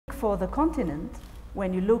for the continent,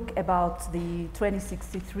 when you look about the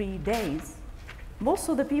 2063 days, most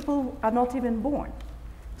of the people are not even born.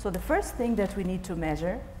 So the first thing that we need to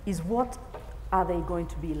measure is what are they going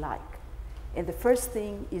to be like. And the first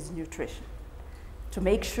thing is nutrition. To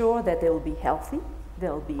make sure that they'll be healthy,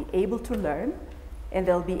 they'll be able to learn, and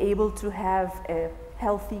they'll be able to have a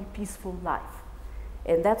healthy, peaceful life.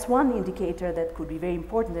 And that's one indicator that could be very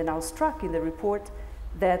important. And I was struck in the report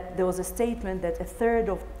that there was a statement that 1/3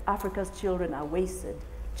 of Africa's children are wasted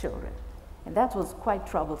children. And that was quite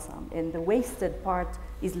troublesome. And the wasted part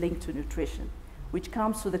is linked to nutrition, which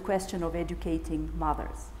comes to the question of educating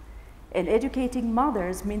mothers. And educating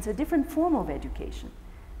mothers means a different form of education.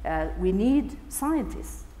 We need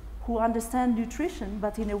scientists who understand nutrition,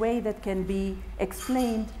 but in a way that can be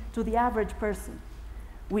explained to the average person.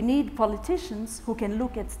 We need politicians who can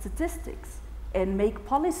look at statistics and make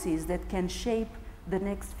policies that can shape the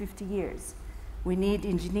next 50 years. We need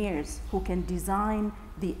engineers who can design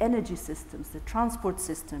the energy systems, the transport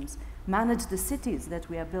systems, manage the cities that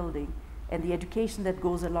we are building, and the education that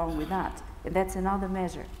goes along with that. And that's another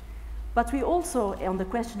measure. But we also, on the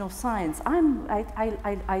question of science,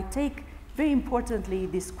 I take very importantly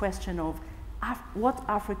this question of what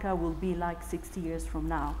Africa will be like 60 years from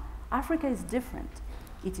now. Africa is different.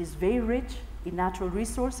 It is very rich in natural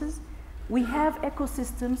resources. We have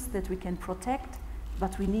ecosystems that we can protect,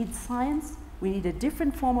 but we need science. We need a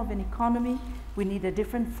different form of an economy. We need a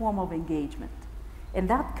different form of engagement. And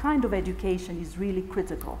that kind of education is really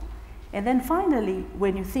critical. And then finally,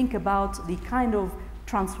 when you think about the kind of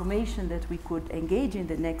transformation that we could engage in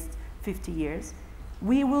the next 50 years,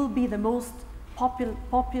 we will be the most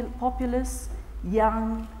populous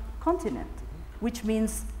young continent, which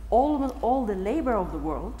means all the labor of the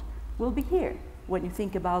world will be here when you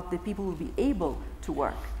think about the people who will be able to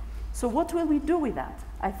work. So what will we do with that?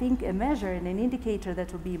 I think a measure and an indicator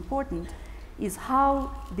that will be important is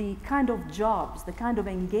how the kind of jobs, the kind of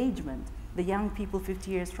engagement the young people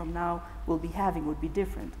 50 years from now will be having would be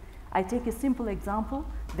different. I take a simple example.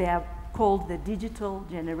 They are called the digital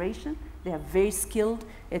generation. They are very skilled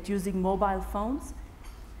at using mobile phones.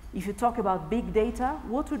 If you talk about big data,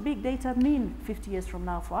 what would big data mean 50 years from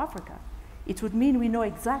now for Africa? It would mean we know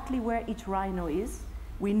exactly where each rhino is,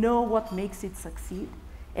 we know what makes it succeed,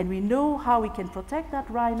 and we know how we can protect that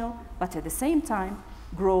rhino, but at the same time,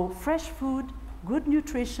 grow fresh food, good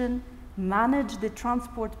nutrition, manage the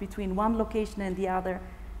transport between one location and the other,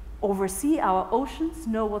 oversee our oceans,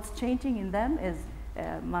 know what's changing in them, as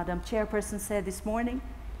Madam Chairperson said this morning.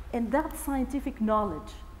 And that scientific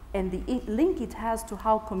knowledge and the link it has to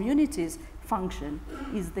how communities function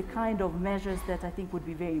is the kind of measures that I think would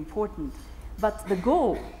be very important. But the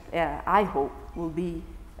goal, I hope, will be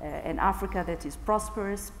an Africa that is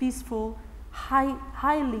prosperous, peaceful,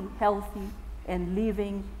 highly healthy, and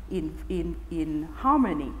living in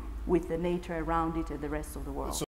harmony with the nature around it and the rest of the world.